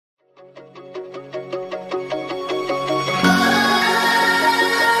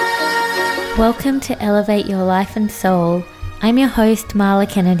Welcome to Elevate Your Life and Soul. I'm your host, Marla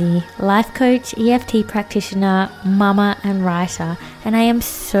Kennedy, life coach, EFT practitioner, mama and writer, and I am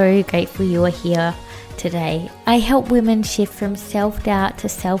so grateful you are here today. I help women shift from self-doubt to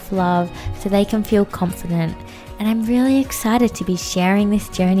self-love so they can feel confident, and I'm really excited to be sharing this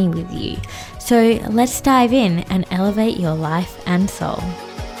journey with you. So let's dive in and elevate your life and soul.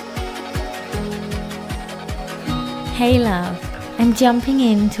 Hey love. I'm jumping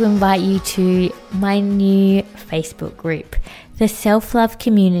in to invite you to my new Facebook group, the Self-Love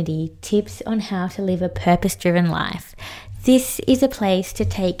Community, Tips on How to Live a Purpose-Driven Life. This is a place to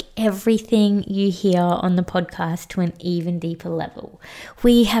take everything you hear on the podcast to an even deeper level.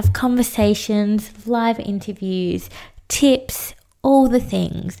 We have conversations, live interviews, tips, all the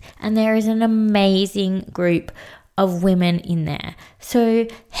things, and there is an amazing group of women in there. So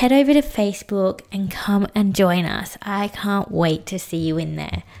head over to Facebook and come and join us. I can't wait to see you in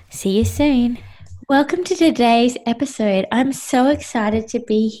there. See you soon. Welcome to today's episode. I'm so excited to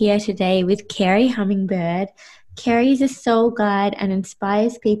be here today with Kerry Hummingbird. Kerry is a soul guide and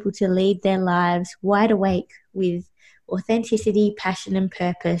inspires people to lead their lives wide awake with authenticity, passion and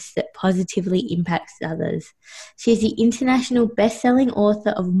purpose that positively impacts others. She is the international best-selling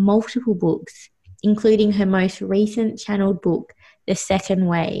author of multiple books, including her most recent channeled book, The Second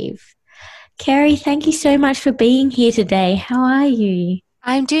Wave. Kerry, thank you so much for being here today. How are you?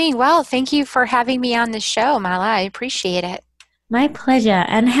 I'm doing well. Thank you for having me on the show, Mala. I appreciate it. My pleasure.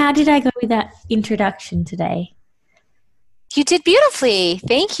 And how did I go with that introduction today? You did beautifully.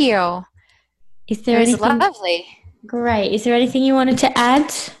 Thank you. Is there anything? It was lovely. Great. Is there anything you wanted to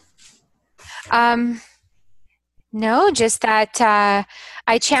add? No, just that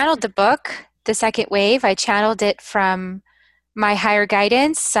I channeled the book, The Second Wave. I channeled it from my higher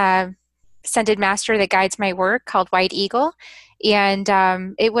guidance, ascended master that guides my work called White Eagle. And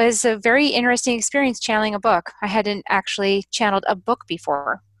it was a very interesting experience channeling a book. I hadn't actually channeled a book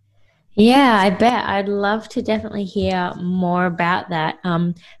before. Yeah, I bet. I'd love to definitely hear more about that.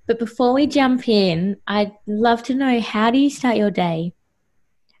 But before we jump in, I'd love to know, how do you start your day?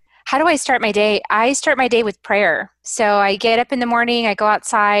 How do I start my day? I start my day with prayer. So I get up in the morning, I go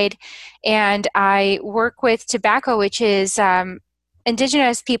outside, and I work with tobacco, which is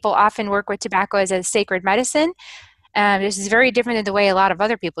indigenous people often work with tobacco as a sacred medicine. This is very different than the way a lot of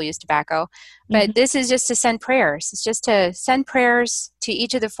other people use tobacco. But this is just to send prayers. It's just to send prayers to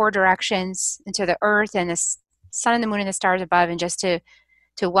each of the four directions, into the earth and the sun and the moon and the stars above, and just to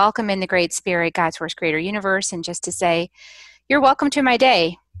welcome in the Great Spirit, God's Source Creator Universe, and just to say, you're welcome to my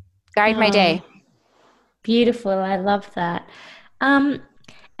day. Guide my day. Beautiful. I love that. And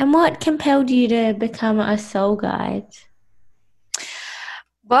what compelled you to become a soul guide?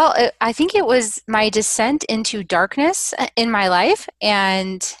 Well, I think it was my descent into darkness in my life,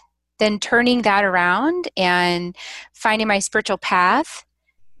 and then turning that around and finding my spiritual path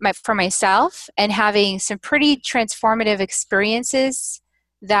for myself, and having some pretty transformative experiences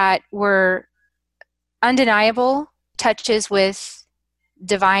that were undeniable touches with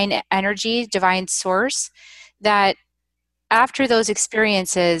divine energy, divine source, that after those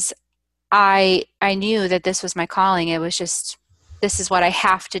experiences, I knew that this was my calling. It was just, this is what I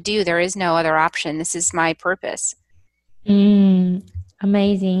have to do. There is no other option. This is my purpose.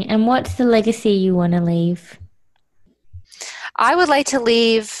 Amazing. And what's the legacy you want to leave? I would like to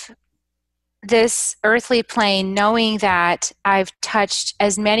leave this earthly plane knowing that I've touched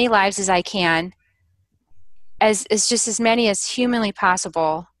as many lives as I can, as just as many as humanly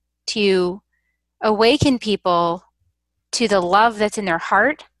possible, to awaken people to the love that's in their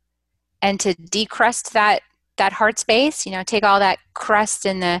heart, and to decrust that heart space, take all that crust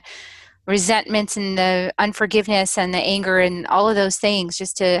and the resentments and the unforgiveness and the anger and all of those things,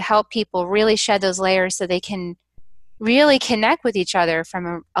 just to help people really shed those layers so they can really connect with each other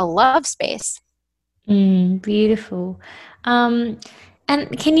from a love space. Beautiful.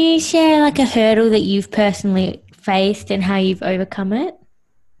 And can you share like a hurdle that you've personally faced and how you've overcome it?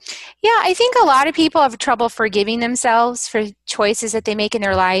 Yeah, I think a lot of people have trouble forgiving themselves for choices that they make in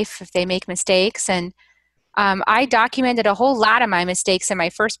their life, if they make mistakes. And I documented a whole lot of my mistakes in my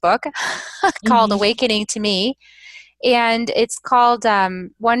first book called Awakening to Me. And it's called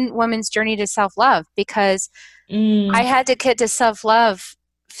One Woman's Journey to Self-Love, because I had to get to self-love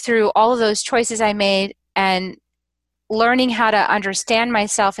through all of those choices I made, and learning how to understand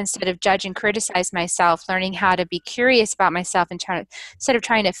myself instead of judge and criticize myself, learning how to be curious about myself and instead of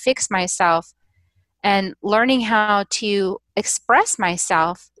trying to fix myself, and learning how to express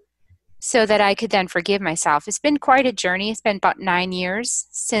myself so that I could then forgive myself. It's been quite a journey. It's been about 9 years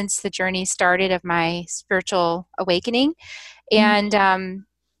since the journey started of my spiritual awakening. And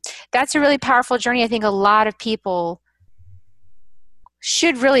that's a really powerful journey. I think a lot of people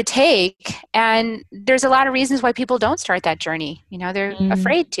should really take, and there's a lot of reasons why people don't start that journey. They're Mm.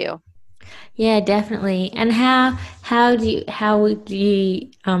 afraid to. Yeah, definitely. And how would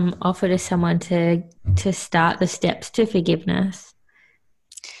you offer to someone to start the steps to forgiveness?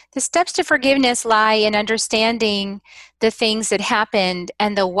 The steps to forgiveness lie in understanding the things that happened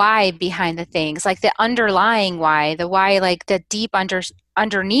and the why behind the things, like the underlying why, the why, like the deep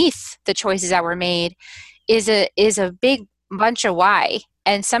underneath the choices that were made is a big bunch of why.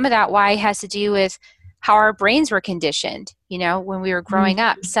 And some of that why has to do with how our brains were conditioned, when we were growing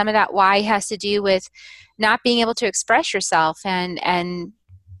up. Mm. Some of that why has to do with not being able to express yourself, and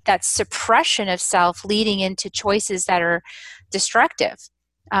that suppression of self leading into choices that are destructive,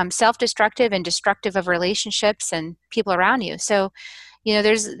 self-destructive and destructive of relationships and people around you. So,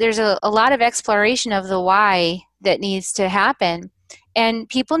 there's a lot of exploration of the why that needs to happen, and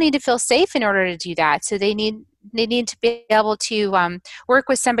people need to feel safe in order to do that. So they need to be able to work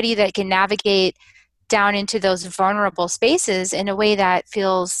with somebody that can navigate down into those vulnerable spaces in a way that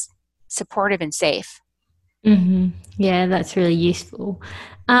feels supportive and safe. Hmm. Yeah, that's really useful.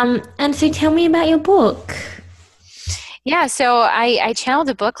 And so tell me about your book. Yeah, so I channeled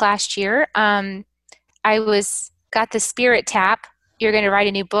a book last year. I was got the spirit tap. You're going to write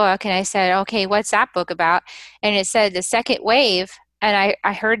a new book, and I said, okay, what's that book about? And it said the second wave, and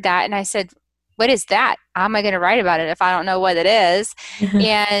I heard that, and I said, what is that? How am I going to write about it if I don't know what it is?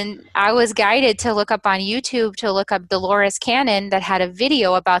 And I was guided to look up on YouTube, to look up Dolores Cannon, that had a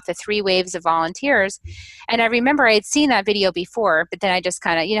video about the three waves of volunteers. And I remember I had seen that video before, but then I just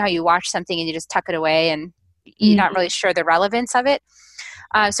kind of, how you watch something and you just tuck it away and you're not really sure the relevance of it.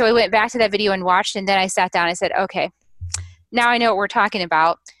 So I went back to that video and watched, and then I sat down and I said, okay, now I know what we're talking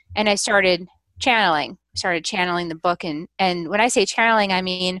about. And I started channeling the book. And when I say channeling, I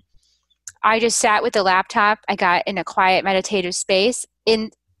mean, I just sat with the laptop. I got in a quiet meditative space.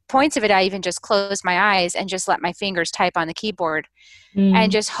 In points of it, I even just closed my eyes and just let my fingers type on the keyboard and Mm.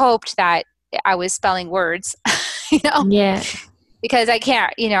 just hoped that I was spelling words, you know, Yeah. because I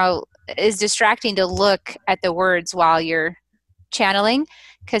can't, it's distracting to look at the words while you're channeling,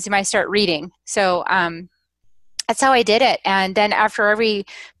 because you might start reading. So that's how I did it. And then after every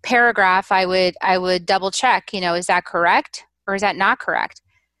paragraph, I would double check, is that correct or is that not correct?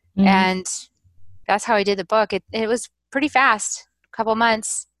 Mm. And that's how I did the book. It was pretty fast, a couple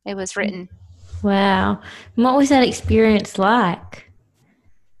months it was written. Wow. And what was that experience like?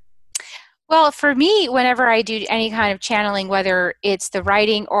 Well, for me, whenever I do any kind of channeling, whether it's the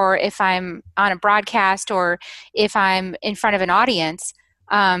writing or if I'm on a broadcast or if I'm in front of an audience,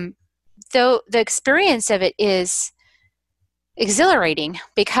 though the experience of it is exhilarating,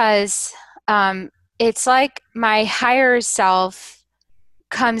 because it's like my higher self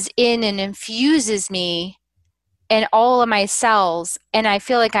comes in and infuses me in all of my cells, and I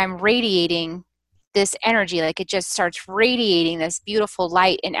feel like I'm radiating this energy. Like it just starts radiating this beautiful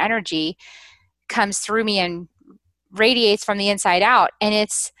light and energy comes through me and radiates from the inside out, and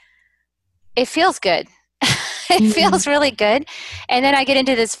it feels good. It Mm. feels really good. And then I get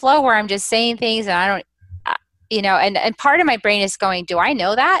into this flow where I'm just saying things and I don't and part of my brain is going, do I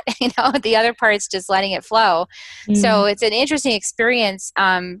know that? The other part's just letting it flow. So Mm. it's an interesting experience,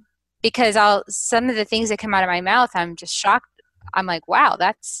 because some of the things that come out of my mouth, I'm just shocked. I'm like, wow,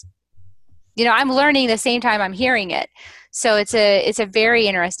 that's, I'm learning the same time I'm hearing it. So it's a very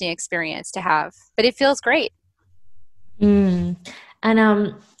interesting experience to have, but it feels great. Mm.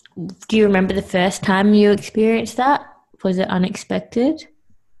 And do you remember the first time you experienced that? Was it unexpected?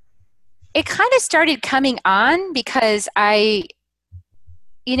 It kind of started coming on because I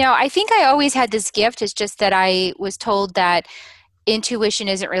think I always had this gift. It's just that I was told that intuition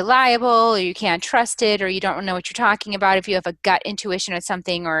isn't reliable, or you can't trust it, or you don't know what you're talking about if you have a gut intuition on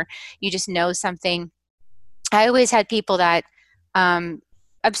something, or you just know something. I always had people that um,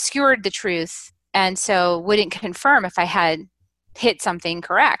 obscured the truth and so wouldn't confirm if I had hit something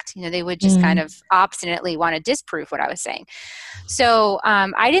correct. They would just kind Mm. of obstinately want to disprove what I was saying. So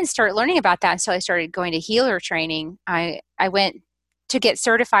I didn't start learning about that until I started going to healer training. I went to get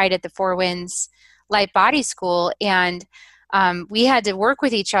certified at the Four Winds Light Body School, and we had to work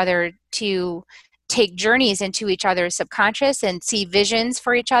with each other to take journeys into each other's subconscious and see visions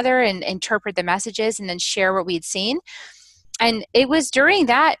for each other and interpret the messages and then share what we'd seen. And it was during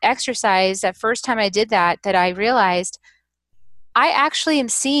that exercise, that first time I did that, that I realized I actually am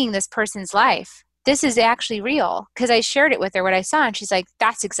seeing this person's life. This is actually real, because I shared it with her what I saw, and she's like,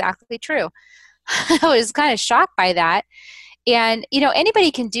 that's exactly true. I was kind of shocked by that. And,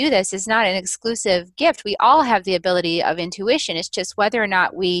 anybody can do this. It's not an exclusive gift. We all have the ability of intuition. It's just whether or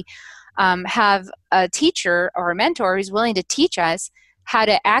not we have a teacher or a mentor who's willing to teach us how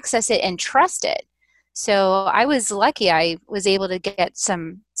to access it and trust it. So I was lucky. I was able to get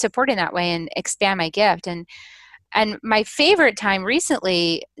some support in that way and expand my gift. And my favorite time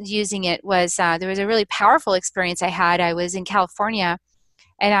recently using it was there was a really powerful experience I had. I was in California,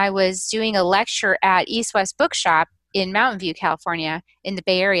 and I was doing a lecture at East West Bookshop in Mountain View, California, in the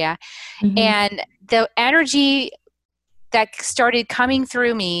Bay Area. Mm-hmm. And the energy that started coming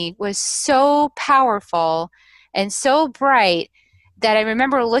through me was so powerful and so bright that I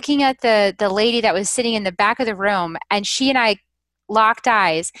remember looking at the lady that was sitting in the back of the room, and she and I locked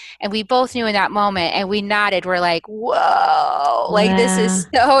eyes, and we both knew in that moment, and we nodded. We're like, whoa, like this Wow. is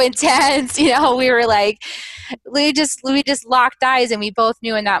so intense. We were like, we just locked eyes, and we both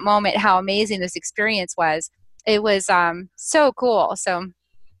knew in that moment how amazing this experience was. It was so cool. So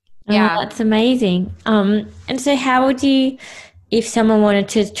Oh, yeah. that's amazing. And so how would you, if someone wanted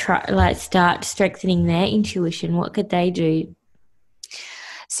to try, like, start strengthening their intuition, what could they do?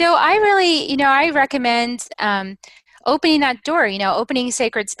 So I really, I recommend opening that door, opening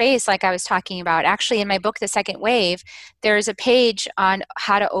sacred space, like I was talking about. Actually, in my book, The Second Wave, there's a page on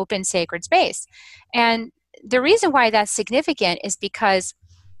how to open sacred space. And the reason why that's significant is because,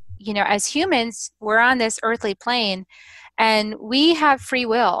 as humans, we're on this earthly plane and we have free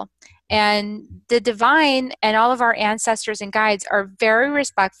will. And the divine and all of our ancestors and guides are very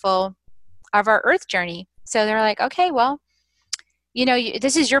respectful of our earth journey. So they're like, okay, well,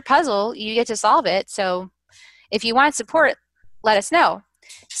 this is your puzzle. You get to solve it. So if you want support, let us know.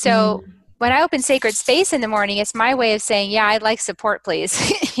 So Mm. when I open sacred space in the morning, it's my way of saying, yeah, I'd like support,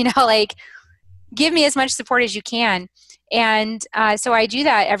 please. Like give me as much support as you can. And so I do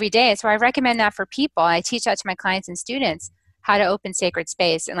that every day. So I recommend that for people. I teach that to my clients and students, how to open sacred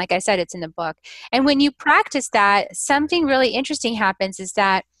space. And like I said, it's in the book. And when you practice that, something really interesting happens is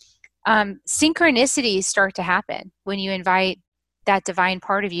that synchronicities start to happen when you invite that divine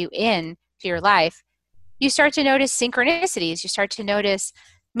part of you in to your life. You start to notice synchronicities. You start to notice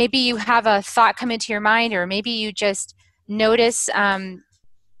maybe you have a thought come into your mind, or maybe you just notice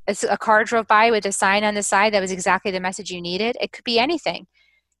a car drove by with a sign on the side that was exactly the message you needed. It could be anything.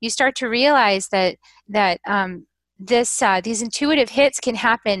 You start to realize that these intuitive hits can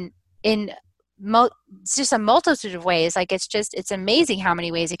happen in it's just a multitude of ways. Like it's amazing how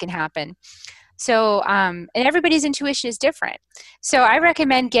many ways it can happen. So, and everybody's intuition is different. So I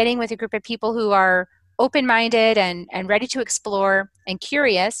recommend getting with a group of people who are open-minded and ready to explore and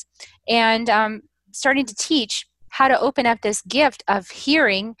curious, and starting to teach how to open up this gift of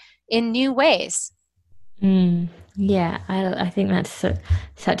hearing in new ways. Mm. Yeah, I think that's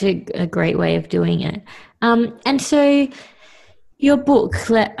such a great way of doing it. And so your book,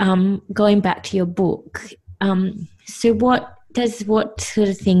 going back to your book, so what sort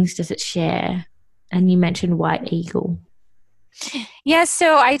of things does it share? And you mentioned White Eagle. Yes,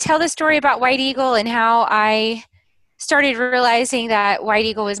 so I tell the story about White Eagle and how I started realizing that White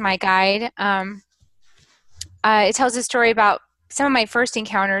Eagle was my guide. It tells a story about some of my first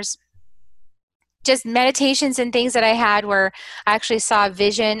encounters, just meditations and things that I had where I actually saw a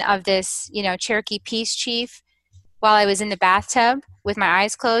vision of this, Cherokee Peace Chief while I was in the bathtub with my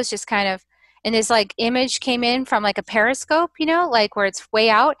eyes closed, just kind of, and this like image came in from like a periscope, like where it's way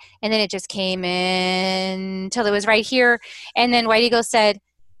out, and then it just came in till it was right here. And then White Eagle said,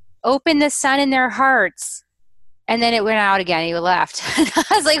 open the sun in their hearts. And then it went out again. He left.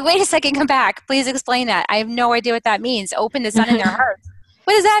 I was like, wait a second, come back. Please explain that. I have no idea what that means. Open the sun in their hearts.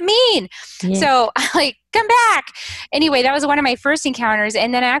 What does that mean? Yeah. So I'm like, come back. Anyway, that was one of my first encounters.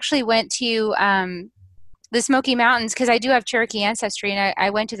 And then I actually went to the Smoky Mountains because I do have Cherokee ancestry. And I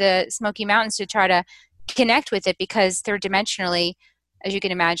went to the Smoky Mountains to try to connect with it because third dimensionally, as you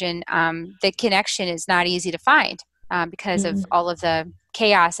can imagine, the connection is not easy to find because of Mm. all of the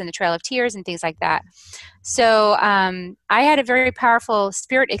chaos and the Trail of Tears and things like that. So I had a very powerful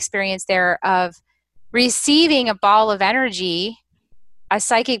spirit experience there of receiving a ball of energy, a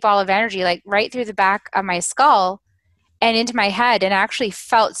psychic ball of energy, like right through the back of my skull and into my head, and I actually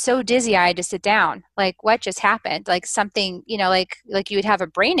felt so dizzy I had to sit down. Like, what just happened? Like something, like you would have a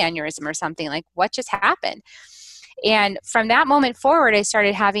brain aneurysm or something. Like, what just happened? And from that moment forward, I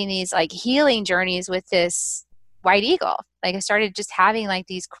started having these like healing journeys with this White Eagle. Like I started just having like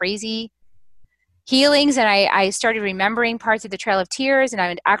these crazy healings, and I started remembering parts of the Trail of Tears, and I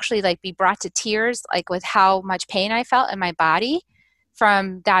would actually like be brought to tears like with how much pain I felt in my body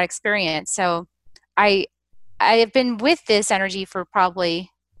from that experience. So I I have been with this energy for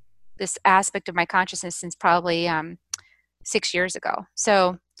probably this aspect of my consciousness since probably 6 years ago.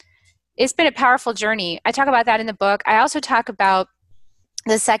 So it's been a powerful journey. I talk about that in the book. I also talk about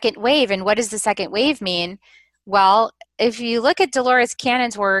the second wave. And what does the second wave mean? Well, if you look at Dolores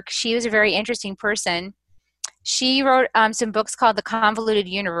Cannon's work, she was a very interesting person. She wrote some books called The Convoluted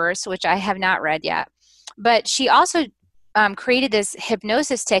Universe, which I have not read yet. But she also created this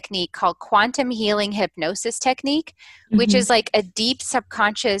hypnosis technique called quantum healing hypnosis technique, which is like a deep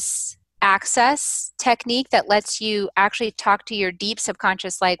subconscious access technique that lets you actually talk to your deep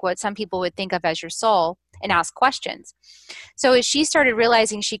subconscious, like what some people would think of as your soul, and ask questions. So as she started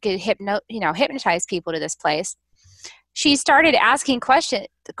realizing she could hypnotize people to this place, she started asking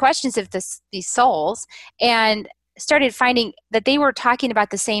questions of these souls, and started finding that they were talking about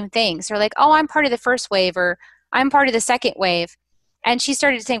the same things. They're like, oh, I'm part of the first wave, or I'm part of the second wave. And she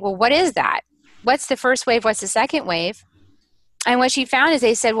started saying, well, what is that? What's the first wave? What's the second wave? And what she found is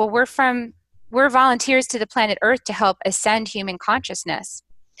they said, well, we're volunteers to the planet Earth to help ascend human consciousness.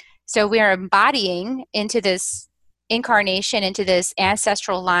 So we are embodying into this incarnation, into this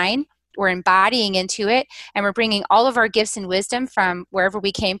ancestral line. We're embodying into it, and we're bringing all of our gifts and wisdom from wherever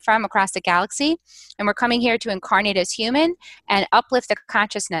we came from across the galaxy. And we're coming here to incarnate as human and uplift the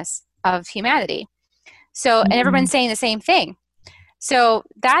consciousness of humanity. So, and everyone's saying the same thing. So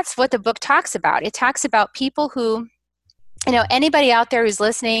that's what the book talks about. It talks about people who, anybody out there who's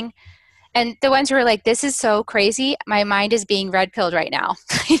listening, and the ones who are like, this is so crazy, my mind is being red pilled right now.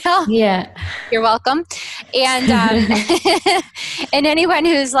 Yeah. You're welcome. And and anyone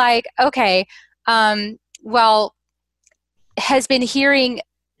who's like, okay, well, has been hearing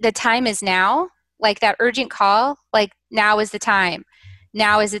the time is now, like that urgent call, like now is the time.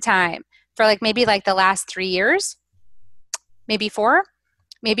 Now is the time. For like maybe like the last 3 years, maybe 4,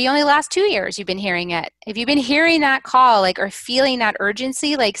 maybe only the last 2 years you've been hearing it. If you've been hearing that call, like, or feeling that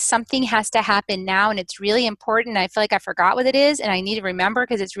urgency, like something has to happen now and it's really important, I feel like I forgot what it is and I need to remember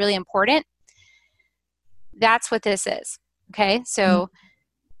because it's really important, that's what this is. Okay, so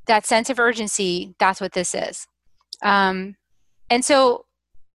that sense of urgency, that's what this is. And so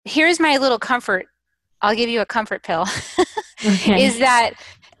here's my little comfort. I'll give you a comfort pill. Okay.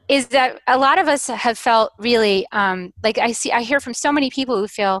 is that a lot of us have felt really like I hear from so many people who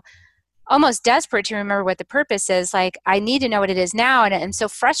feel almost desperate to remember what the purpose is. Like, I need to know what it is now, and I'm so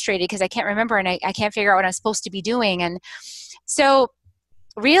frustrated because I can't remember, and I can't figure out what I'm supposed to be doing. And so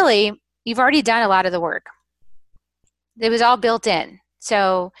really, you've already done a lot of the work. It was all built in.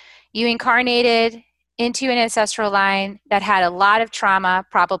 So you incarnated into an ancestral line that had a lot of trauma,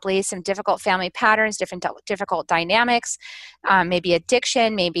 probably some difficult family patterns, difficult dynamics, maybe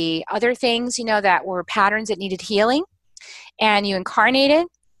addiction, maybe other things, that were patterns that needed healing. And you incarnated,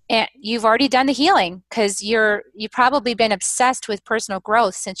 and you've already done the healing because you've probably been obsessed with personal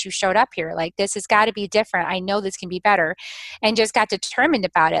growth since you showed up here. Like, this has got to be different. I know this can be better, and just got determined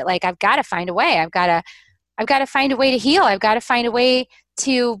about it. Like, I've got to find a way. I've got to find a way to heal. I've got to find a way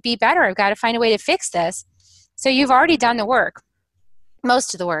to be better. I've got to find a way to fix this. So you've already done the work,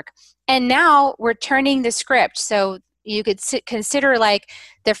 most of the work. And now we're turning the script. So you could consider like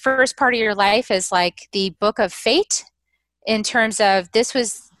the first part of your life as like the book of fate, in terms of this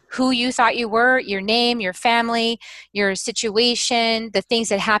was who you thought you were, your name, your family, your situation, the things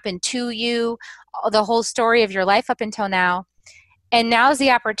that happened to you, the whole story of your life up until now. And now is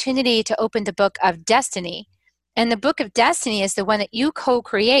the opportunity to open the book of destiny. And the book of destiny is the one that you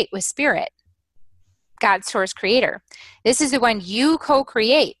co-create with Spirit, God's source creator. This is the one you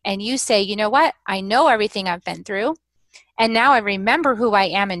co-create, and you say, you know what? I know everything I've been through, and now I remember who I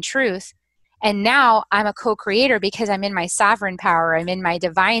am in truth. And now I'm a co-creator because I'm in my sovereign power. I'm in my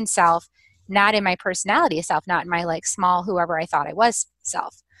divine self, not in my personality self, not in my like small whoever I thought I was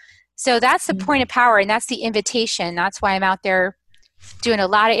self. So that's the point of power, and that's the invitation. That's why I'm out there doing a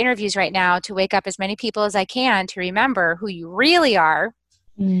lot of interviews right now to wake up as many people as I can to remember who you really are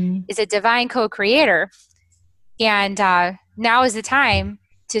is a divine co-creator. And now is the time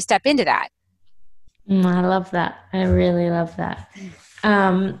to step into that. I love that. I really love that.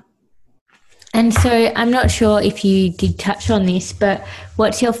 And so I'm not sure if you did touch on this, but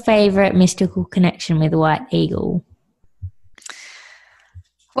what's your favorite mystical connection with White Eagle?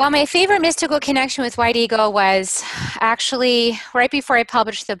 Well, my favorite mystical connection with White Eagle was actually right before I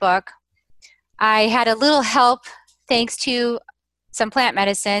published the book. I had a little help thanks to some plant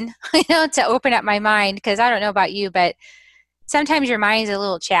medicine, to open up my mind, because I don't know about you, but sometimes your mind's a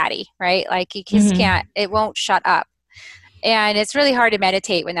little chatty, right? Like you just can't, it won't shut up. And it's really hard to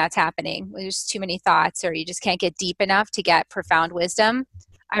meditate when that's happening. There's too many thoughts, or you just can't get deep enough to get profound wisdom.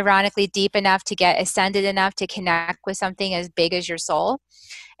 Ironically, deep enough to get ascended enough to connect with something as big as your soul.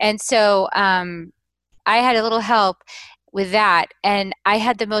 And so I had a little help. with that. And I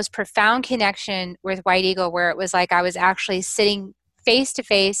had the most profound connection with White Eagle, where it was like I was actually sitting face to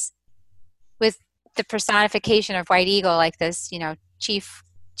face with the personification of White Eagle, like this, chief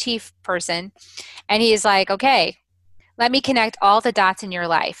person. And he's like, okay, let me connect all the dots in your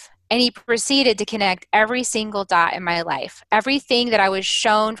life. And he proceeded to connect every single dot in my life. Everything that I was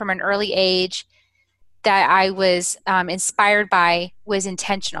shown from an early age that I was inspired by was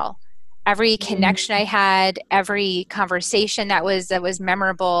intentional. Every connection I had, every conversation that was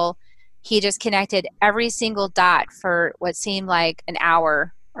memorable, he just connected every single dot for what seemed like an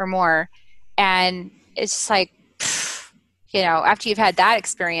hour or more. And it's just like, after you've had that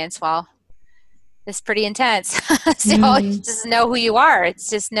experience, well, it's pretty intense. So you just know who you are. It's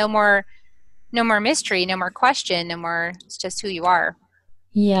just no more mystery, no more question, no more. It's just who you are.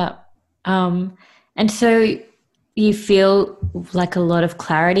 Yeah. And so you feel like a lot of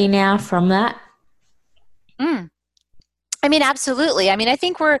clarity now from that? I mean, absolutely. I mean, I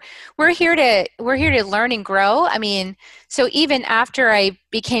think we're here to learn and grow. I mean, so even after I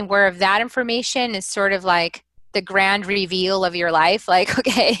became aware of that information, is sort of like the grand reveal of your life. Like,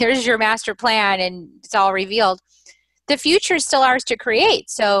 okay, here's your master plan, and it's all revealed. The future is still ours to create.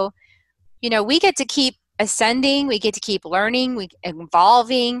 So, we get to keep ascending, we get to keep learning, we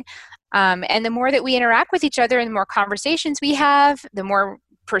evolving, and the more that we interact with each other, and the more conversations we have, the more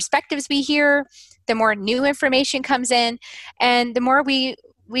perspectives we hear, the more new information comes in, and the more we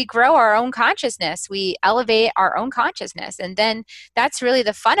grow our own consciousness, we elevate our own consciousness, and then that's really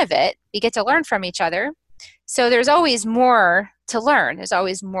the fun of it. We get to learn from each other. So there's always more to learn. There's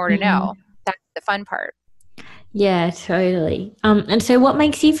always more to know. That's the fun part. Yeah, totally. And so what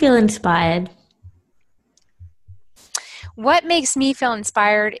makes you feel inspired? What makes me feel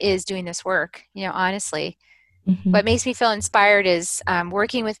inspired is doing this work, honestly. What makes me feel inspired is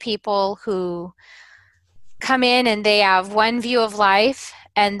working with people who come in and they have one view of life,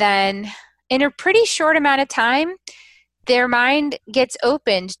 and then in a pretty short amount of time, their mind gets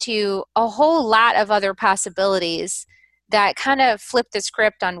opened to a whole lot of other possibilities that kind of flip the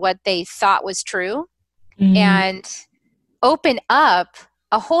script on what they thought was true, and open up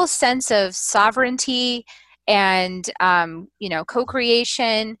a whole sense of sovereignty and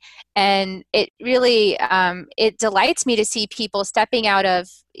co-creation. And it really it delights me to see people stepping out of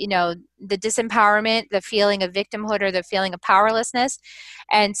the disempowerment, the feeling of victimhood, or the feeling of powerlessness,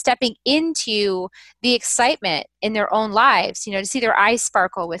 and stepping into the excitement in their own lives, to see their eyes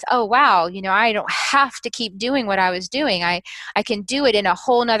sparkle with, oh wow, I don't have to keep doing what I was doing. I can do it in a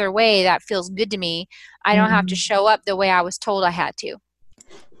whole nother way that feels good to me. I don't have to show up the way I was told I had to.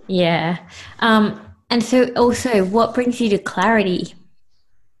 Yeah. And so also, what brings you to clarity?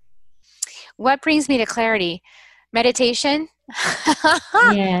 What brings me to clarity? Meditation.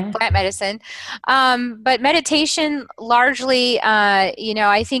 Yeah. Plant medicine. But meditation largely,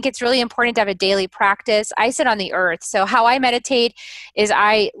 I think it's really important to have a daily practice. I sit on the earth. So how I meditate is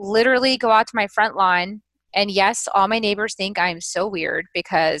I literally go out to my front lawn. And yes, all my neighbors think I'm so weird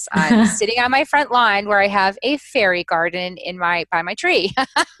because I'm sitting on my front lawn where I have a fairy garden by my tree.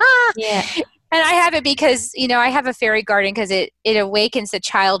 Yeah. And I have it because, I have a fairy garden because it awakens the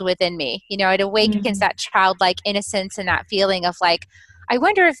child within me. It awakens that childlike innocence and that feeling of like, I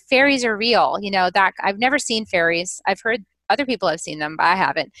wonder if fairies are real. That I've never seen fairies. I've heard other people have seen them, but I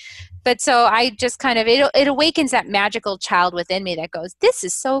haven't. But so I just kind of, it awakens that magical child within me that goes, this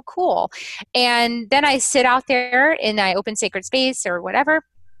is so cool. And then I sit out there in my open sacred space or whatever.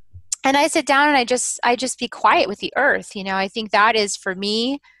 And I sit down and I just be quiet with the earth. I think that is for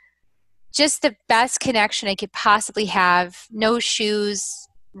me just the best connection I could possibly have. No shoes,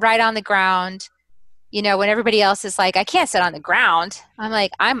 right on the ground. When everybody else is like, I can't sit on the ground. I'm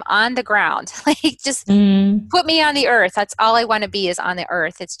like, I'm on the ground. Like, just put me on the earth. That's all I want to be, is on the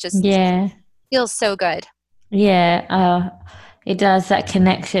earth. It's just, feels so good. Yeah. It does. That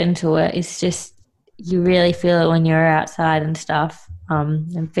connection to it. It's just, you really feel it when you're outside and stuff,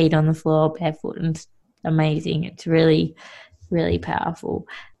 and feet on the floor, barefoot, and it's amazing. It's really, really powerful.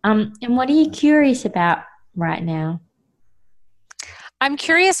 And what are you curious about right now? I'm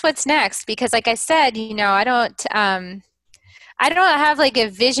curious what's next because, like I said, I don't have like a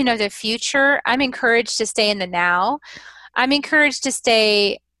vision of the future. I'm encouraged to stay in the now. I'm encouraged to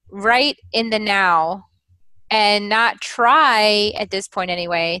stay right in the now and not try, at this point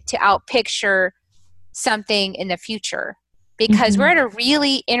anyway, to outpicture something in the future, because we're at a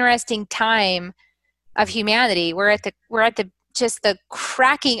really interesting time of humanity. We're at the just the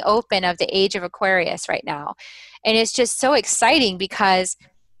cracking open of the age of Aquarius right now. And it's just so exciting because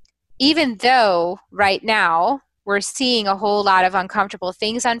even though right now we're seeing a whole lot of uncomfortable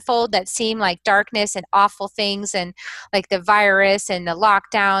things unfold that seem like darkness and awful things, and like the virus and the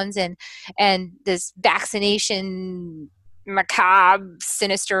lockdowns and this vaccination macabre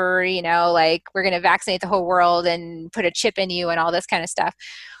sinister, like we're going to vaccinate the whole world and put a chip in you and all this kind of stuff.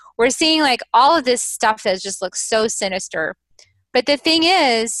 We're seeing like all of this stuff that just looks so sinister. But the thing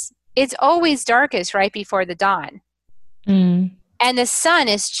is, it's always darkest right before the dawn. Mm. And the sun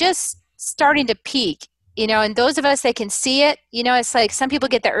is just starting to peak, and those of us that can see it, it's like some people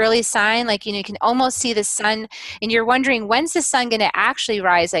get the early sign, like, you can almost see the sun, and you're wondering, when's the sun going to actually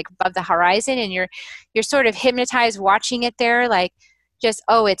rise, like above the horizon, and you're sort of hypnotized watching it there, like just,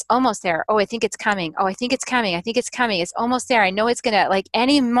 oh, it's almost there. Oh, I think it's coming. Oh, I think it's coming. I think it's coming. It's almost there. I know it's going to, like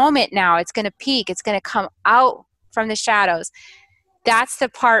any moment now, it's going to peak. It's going to come out from the shadows. That's the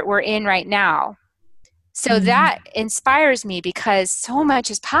part we're in right now. So that inspires me because so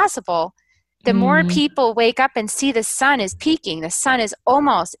much is possible. The more people wake up and see the sun is peaking, the sun is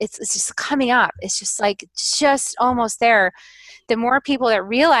almost, it's just coming up. It's just like, just almost there. The more people that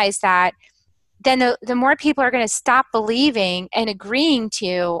realize that, then the more people are going to stop believing and agreeing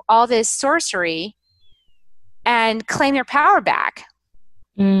to all this sorcery and claim their power back.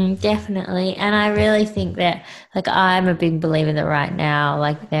 Definitely. And I really think that, like, I'm a big believer that right now,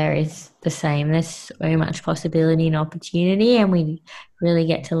 like, there is the same. There's so much possibility and opportunity, and we really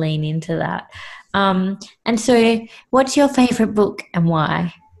get to lean into that. And so what's your favorite book and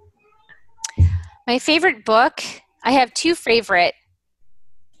why? My favorite book, I have two favorite,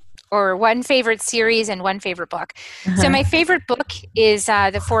 or one favorite series and one favorite book. So my favorite book is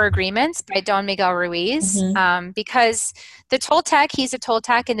The Four Agreements by Don Miguel Ruiz, because the Toltec, he's a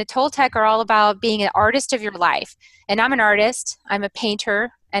Toltec, and the Toltec are all about being an artist of your life. And I'm an artist. I'm a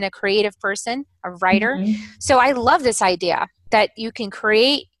painter and a creative person, a writer. So I love this idea that you can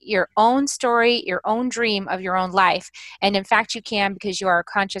create your own story, your own dream of your own life. And in fact, you can, because you are a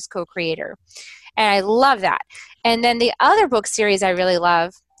conscious co-creator. And I love that. And then the other book series I really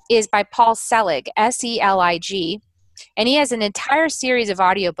love is by Paul Selig, Selig, and he has an entire series of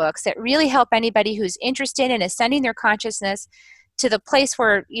audiobooks that really help anybody who's interested in ascending their consciousness to the place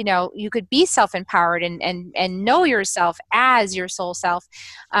where, you could be self-empowered and know yourself as your soul self.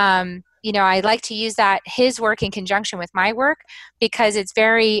 I like to use his work in conjunction with my work because it's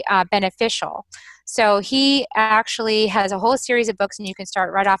very beneficial. So he actually has a whole series of books, and you can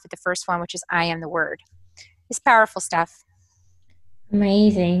start right off at the first one, which is I Am the Word. It's powerful stuff.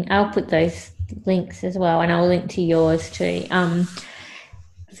 Amazing. I'll put those links as well, and I'll link to yours too,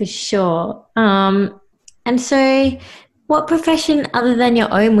 for sure. And so what profession other than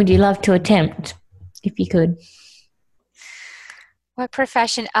your own would you love to attempt, if you could? What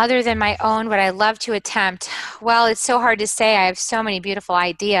profession other than my own would I love to attempt? Well, it's so hard to say. I have so many beautiful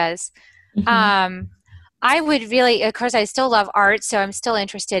ideas. I would really, of course, I still love art, so I'm still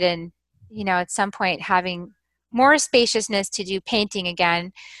interested in, at some point having more spaciousness to do painting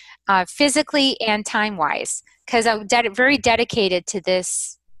again, physically and time-wise, because I'm very dedicated to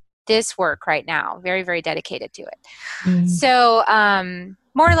this work right now, very, very dedicated to it. So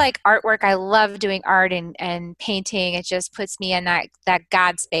more like artwork. I love doing art and painting. It just puts me in that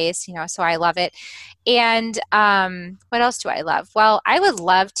God space, so I love it. And what else do I love? Well, I would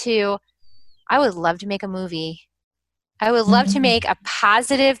love to make a movie. I would love to make a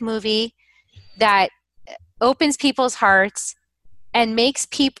positive movie that opens people's hearts and makes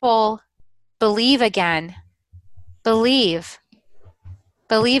people believe again. Believe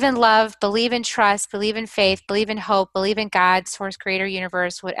in love, believe in trust, believe in faith, believe in hope, believe in God, source, creator,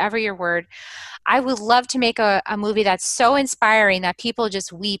 universe, whatever your word. I would love to make a movie that's so inspiring that people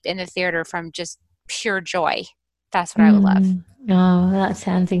just weep in the theater from just pure joy. That's what I would love. Oh, that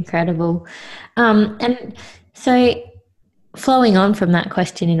sounds incredible. And so, flowing on from that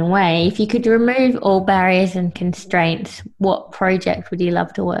question in a way, if you could remove all barriers and constraints, what project would you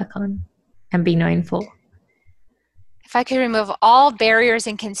love to work on and be known for? If I could remove all barriers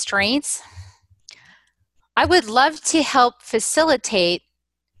and constraints, I would love to help facilitate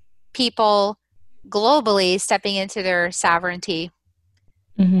people globally stepping into their sovereignty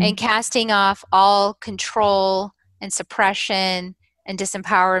and casting off all control and suppression and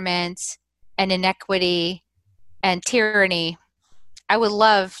disempowerment and inequity and tyranny. I would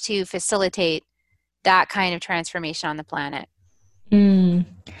love to facilitate that kind of transformation on the planet.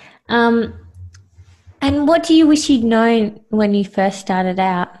 And what do you wish you'd known when you first started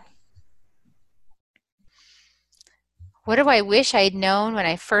out? What do I wish I'd known when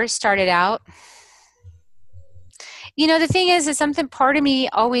I first started out? The thing is something part of me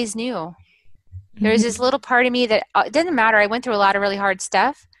always knew. There's this little part of me that it doesn't matter. I went through a lot of really hard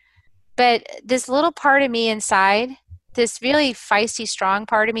stuff, But this little part of me inside, this really feisty, strong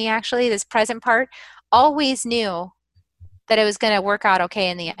part of me, actually, this present part, always knew that it was going to work out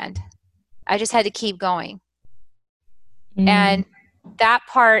okay in the end. I just had to keep going. And that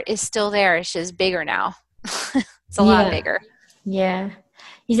part is still there. It's just bigger now. It's a lot bigger. Yeah.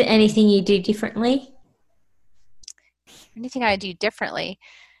 Is there anything you do differently? Anything I do differently?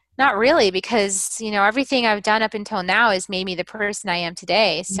 Not really, because, everything I've done up until now has made me the person I am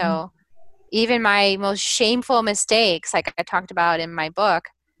today. So even my most shameful mistakes, like I talked about in my book,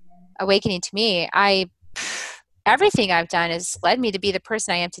 Awakening to Me, everything I've done has led me to be the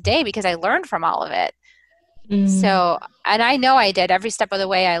person I am today because I learned from all of it. So, and I know I did every step of the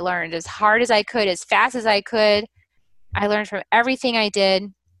way. I learned as hard as I could, as fast as I could. I learned from everything I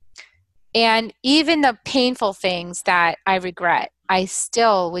did. And even the painful things that I regret, I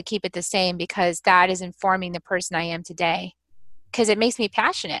still would keep it the same because that is informing the person I am today, because it makes me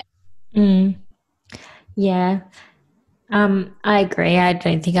passionate. Yeah. I agree. I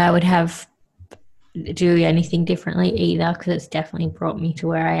don't think I would do anything differently either, because it's definitely brought me to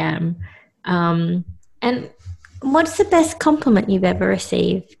where I am. And what's the best compliment you've ever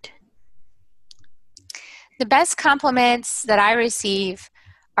received? The best compliments that I receive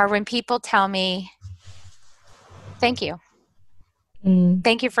are when people tell me, thank you.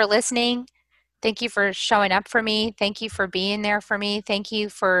 Thank you for listening. Thank you for showing up for me. Thank you for being there for me. Thank you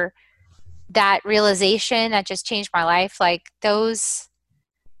for that realization that just changed my life. Like those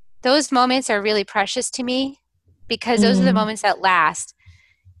moments are really precious to me because those are the moments that last.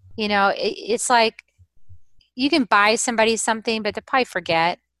 It's like you can buy somebody something, but they'll probably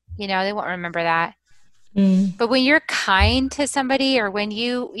forget. They won't remember that. But when you're kind to somebody, or when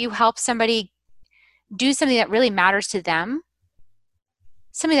you help somebody do something that really matters to them,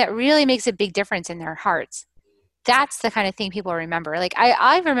 something that really makes a big difference in their hearts, that's the kind of thing people remember. Like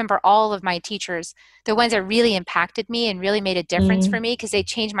I remember all of my teachers, the ones that really impacted me and really made a difference for me because they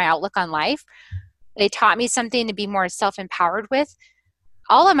changed my outlook on life. They taught me something to be more self-empowered with.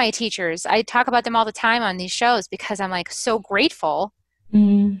 All of my teachers, I talk about them all the time on these shows because I'm like so grateful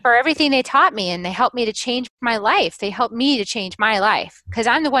for everything they taught me, and they helped me to change my life. They helped me to change my life because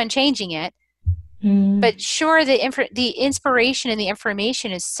I'm the one changing it. But sure, the inspiration and the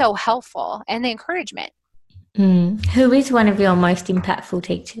information is so helpful, and the encouragement. Who is one of your most impactful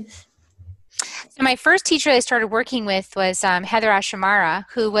teachers? So my first teacher I started working with was Heather Ashamara,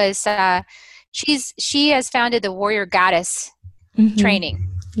 who was she has founded the Warrior Goddess training.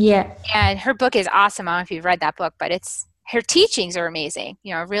 Yeah. And her book is awesome. I don't know if you've read that book, but her teachings are amazing.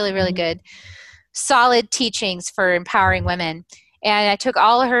 Really, really good, solid teachings for empowering women. And I took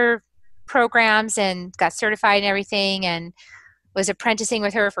all of her programs and got certified and everything, and was apprenticing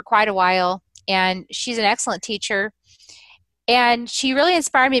with her for quite a while. And she's an excellent teacher. And she really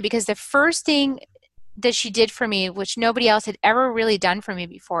inspired me because the first thing that she did for me, which nobody else had ever really done for me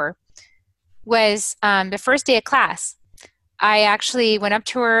before, was the first day of class. I actually went up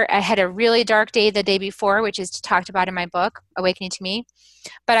to her. I had a really dark day the day before, which is talked about in my book, Awakening to Me.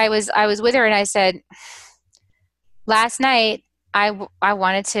 But I was with her, and I said, last night I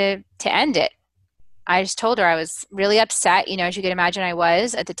wanted to end it. I just told her I was really upset. As you can imagine, I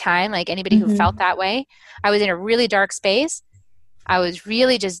was at the time, like anybody who felt that way. I was in a really dark space. I was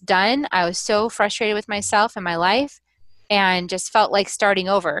really just done. I was so frustrated with myself and my life, and just felt like starting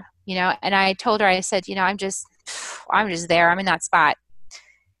over, and I told her, I said, I'm just there. I'm in that spot.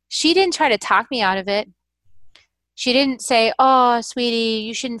 She didn't try to talk me out of it. She didn't say, oh, sweetie,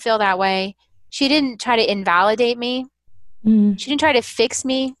 you shouldn't feel that way. She didn't try to invalidate me. She didn't try to fix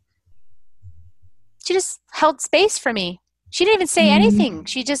me. She just held space for me. She didn't even say anything.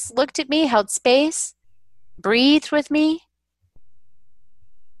 She just looked at me, held space, breathed with me.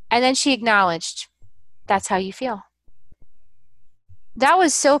 And then she acknowledged, that's how you feel. That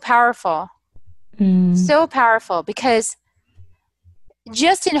was so powerful. So powerful, because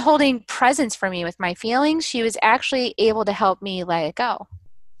just in holding presence for me with my feelings, she was actually able to help me let it go.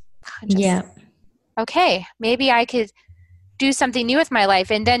 Okay, maybe I could do something new with my life.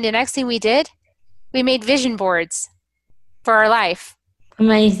 And then the next thing we did, we made vision boards for our life.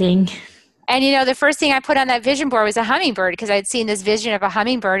 Amazing. And the first thing I put on that vision board was a hummingbird, because I'd seen this vision of a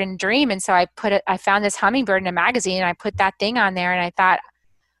hummingbird in a dream. And so I found this hummingbird in a magazine, and I put that thing on there, and I thought,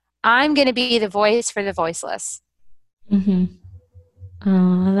 I'm going to be the voice for the voiceless.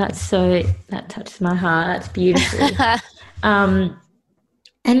 Oh, that touches my heart. That's beautiful.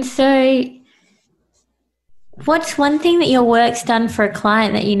 And so what's one thing that your work's done for a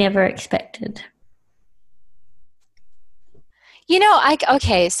client that you never expected?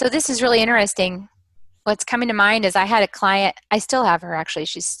 Okay, so this is really interesting. what's coming to mind is I had a client, I still have her actually,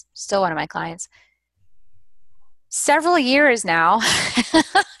 she's still one of my clients, several years now.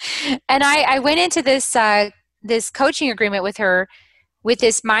 And I went into this coaching agreement with her with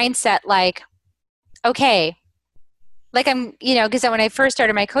this mindset like, okay, like because when I first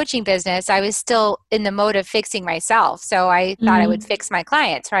started my coaching business, I was still in the mode of fixing myself. So I thought I would fix my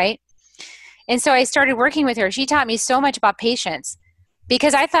clients, right? And so I started working with her. She taught me so much about patience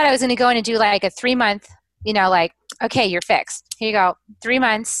because I thought I was going to go in and do like a 3-month, like, okay, you're fixed. Here you go. 3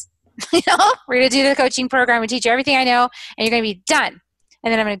 months, we're going to do the coaching program and teach you everything I know, and you're going to be done.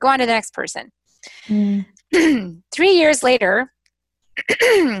 And then I'm going to go on to the next person. 3 years later,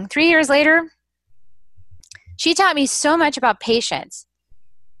 3 years later, she taught me so much about patience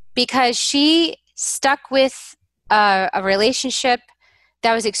because she stuck with a relationship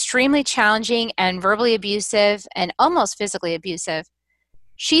that was extremely challenging and verbally abusive and almost physically abusive.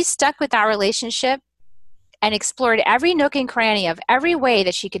 She stuck with that relationship and explored every nook and cranny of every way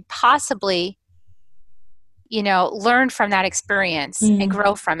that she could possibly, learn from that experience and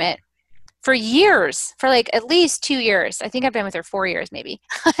grow from it for years, for like at least 2 years. I think I've been with her 4 years maybe.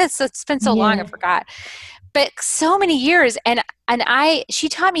 So it's been so long I forgot. But so many years, and she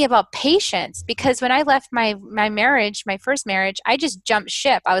taught me about patience because when I left my marriage, my first marriage, I just jumped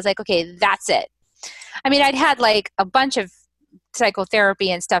ship. I was like, okay, that's it. I mean, I'd had like a bunch of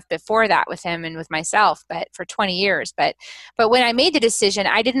psychotherapy and stuff before that with him and with myself, but for 20 years. But when I made the decision,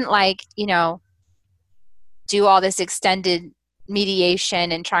 I didn't do all this extended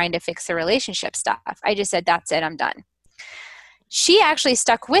mediation and trying to fix the relationship stuff. I just said, that's it, I'm done. She actually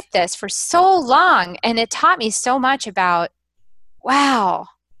stuck with this for so long, and it taught me so much about, wow,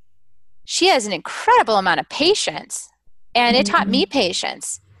 she has an incredible amount of patience, and it taught me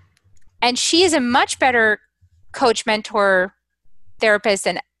patience. And she is a much better coach, mentor, therapist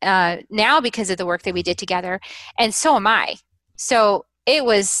than now because of the work that we did together, and so am I. So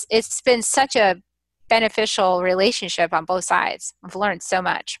it's been such a beneficial relationship on both sides. I've learned so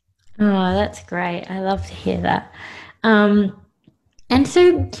much. Oh, that's great. I love to hear that. And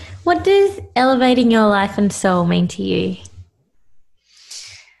so what does elevating your life and soul mean to you?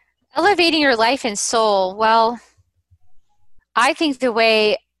 Elevating your life and soul. Well, I think the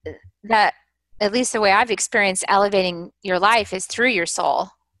way that, at least the way I've experienced elevating your life is through your soul.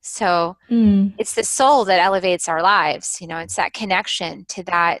 So it's the soul that elevates our lives. It's that connection to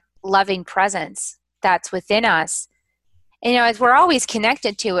that loving presence that's within us. And, as we're always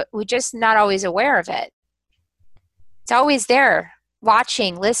connected to it, we're just not always aware of it. It's always there,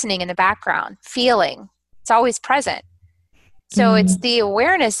 watching, listening in the background, feeling. It's always present. So it's the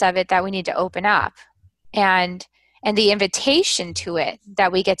awareness of it that we need to open up, and the invitation to it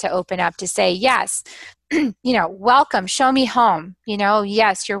that we get to open up to say, yes, welcome, show me home.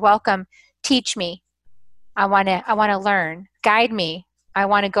 Yes, you're welcome. Teach me. I want to learn. Guide me. I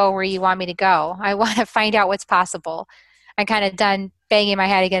want to go where you want me to go. I want to find out what's possible. I'm kind of done banging my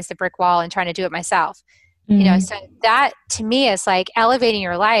head against the brick wall and trying to do it myself. So that to me is like elevating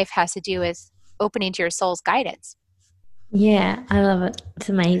your life has to do with opening to your soul's guidance. Yeah, I love it. It's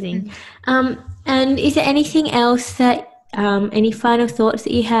amazing. And is there anything else that, any final thoughts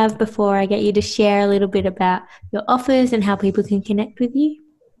that you have before I get you to share a little bit about your offers and how people can connect with you?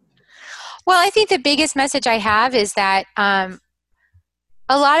 Well, I think the biggest message I have is that a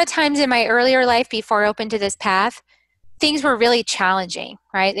lot of times in my earlier life before I opened to this path, things were really challenging,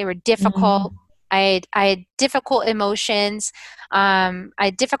 right? They were difficult. I had difficult emotions. I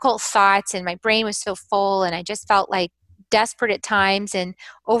had difficult thoughts, and my brain was so full, and I just felt like desperate at times and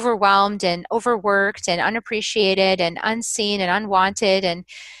overwhelmed and overworked and unappreciated and unseen and unwanted, and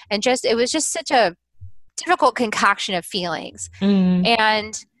just it was just such a difficult concoction of feelings.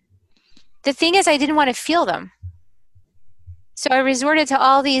 And the thing is, I didn't want to feel them. So I resorted to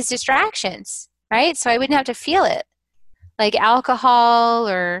all these distractions, right? So I wouldn't have to feel it, like alcohol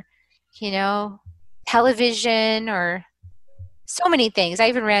or, television or so many things. I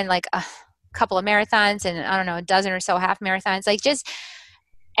even ran like a couple of marathons and I don't know, a dozen or so half marathons, like just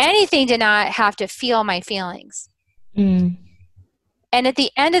anything to not have to feel my feelings. And at the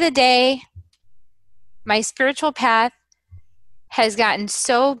end of the day, my spiritual path has gotten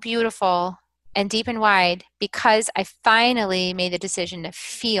so beautiful and deep and wide because I finally made the decision to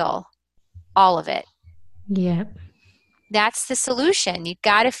feel all of it. Yeah. That's the solution. You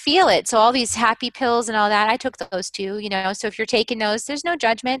got to feel it. So all these happy pills and all that, I took those too, so if you're taking those, there's no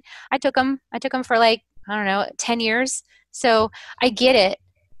judgment. I took them for like, I don't know, 10 years. So I get it.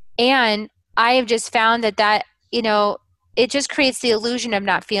 And I have just found that, it just creates the illusion of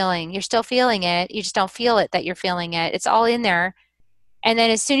not feeling. You're still feeling it. You just don't feel it that you're feeling it. It's all in there. And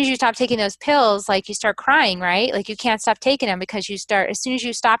then as soon as you stop taking those pills, like you start crying, right? Like you can't stop taking them because as soon as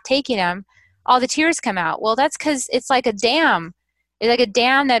you stop taking them, all the tears come out. Well, that's because it's like a dam. It's like a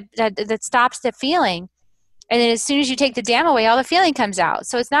dam that stops the feeling. And then as soon as you take the dam away, all the feeling comes out.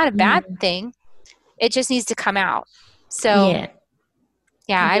 So it's not a bad thing. It just needs to come out. So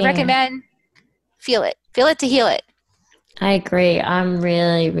yeah, I recommend feel it. Feel it to heal it. I agree. I'm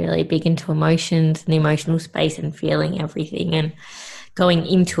really, really big into emotions and the emotional space and feeling everything and going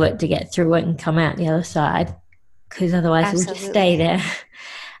into it to get through it and come out the other side, because otherwise we'll just stay there.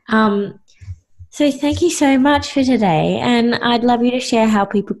 So thank you so much for today, and I'd love you to share how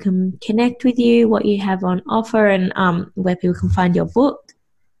people can connect with you, what you have on offer, and where people can find your book.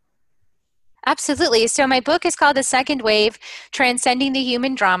 Absolutely. So my book is called The Second Wave, Transcending the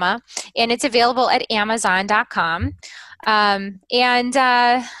Human Drama, and it's available at Amazon.com.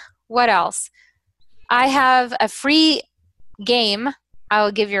 What else? I have a free game I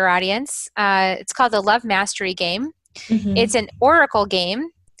will give your audience. It's called the Love Mastery Game. Mm-hmm. It's an oracle game,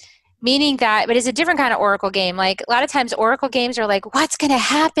 meaning that, but it's a different kind of oracle game. Like a lot of times oracle games are like, what's going to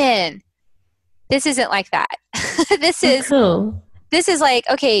happen? This isn't like that. This is cool. This is like,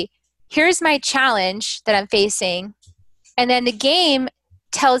 okay, here's my challenge that I'm facing. And then the game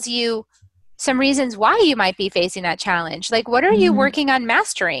tells you some reasons why you might be facing that challenge. Like, what are you working on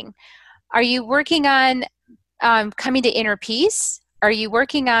mastering? Are you working on coming to inner peace? Are you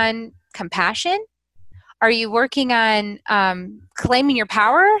working on compassion? Are you working on claiming your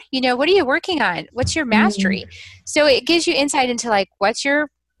power? You know, what are you working on? What's your mastery? So it gives you insight into like, what's your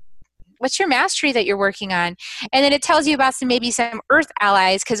mastery that you're working on? And then it tells you about maybe some earth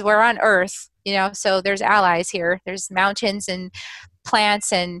allies, because we're on earth, you know, so there's allies here. There's mountains and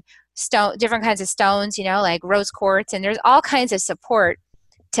plants and different kinds of stones, you know, like rose quartz, and there's all kinds of support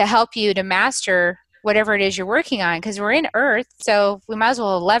to help you to master whatever it is you're working on, because we're in earth, so we might as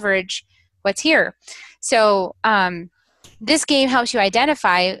well leverage what's here. So this game helps you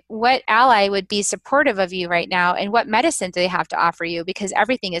identify what ally would be supportive of you right now and what medicine do they have to offer you, because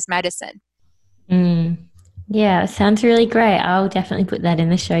everything is medicine. Yeah, sounds really great. I'll definitely put that in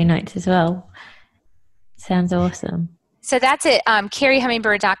the show notes as well. Sounds awesome. So that's it,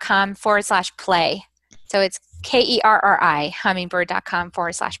 kerrihummingbird.com/play. So it's KERRI,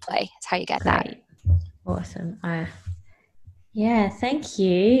 hummingbird.com/play. That's how you get that. Awesome. Yeah, thank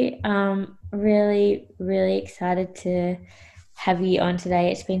you. Really, really excited to have you on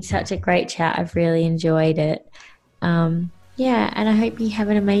today. It's been such a great chat. I've really enjoyed it. And I hope you have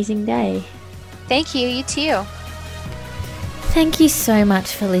an amazing day. Thank you. You too. Thank you so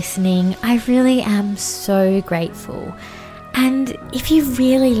much for listening. I really am so grateful. And if you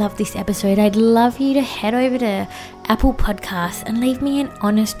really love this episode, I'd love you to head over to Apple Podcasts and leave me an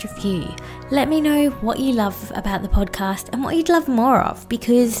honest review. Let me know what you love about the podcast and what you'd love more of,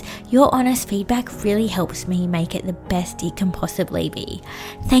 because your honest feedback really helps me make it the best it can possibly be.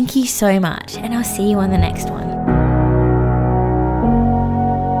 Thank you so much, and I'll see you on the next one.